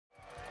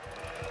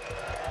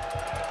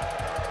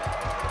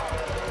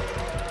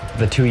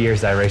The 2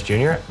 years I raced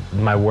junior,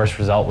 my worst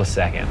result was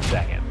second.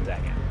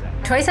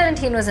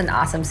 2017 was an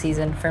awesome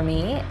season for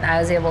me. I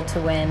was able to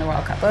win the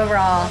World Cup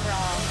overall.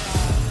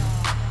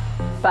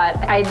 But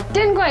I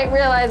didn't quite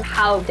realize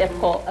how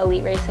difficult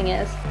elite racing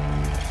is.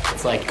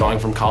 It's like going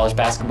from college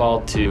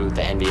basketball to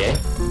the NBA.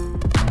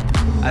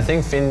 I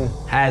think Finn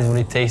has what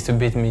it takes to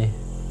beat me,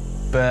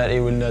 but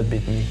he will not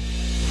beat me.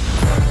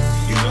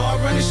 You know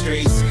I run the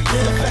streets, live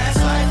a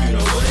fast life, you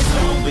know what it's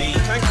gonna be.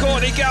 And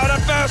Courtney get on her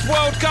first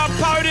World Cup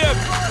podium.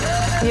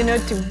 You know,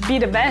 to be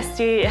the best,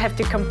 you have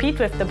to compete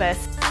with the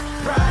best.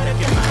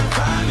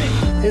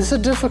 It's a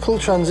difficult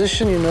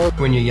transition, you know.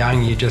 When you're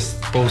young, you just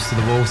balls to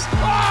the walls.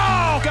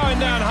 Oh, going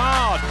down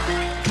hard.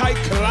 Kate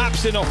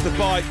collapsing off the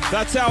bike.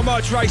 That's how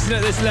much racing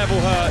at this level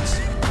hurts.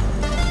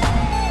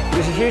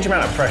 There's a huge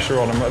amount of pressure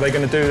on them. Are they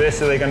going to do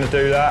this? Are they going to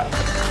do that?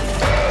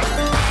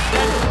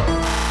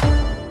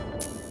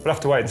 We'll have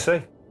to wait and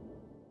see.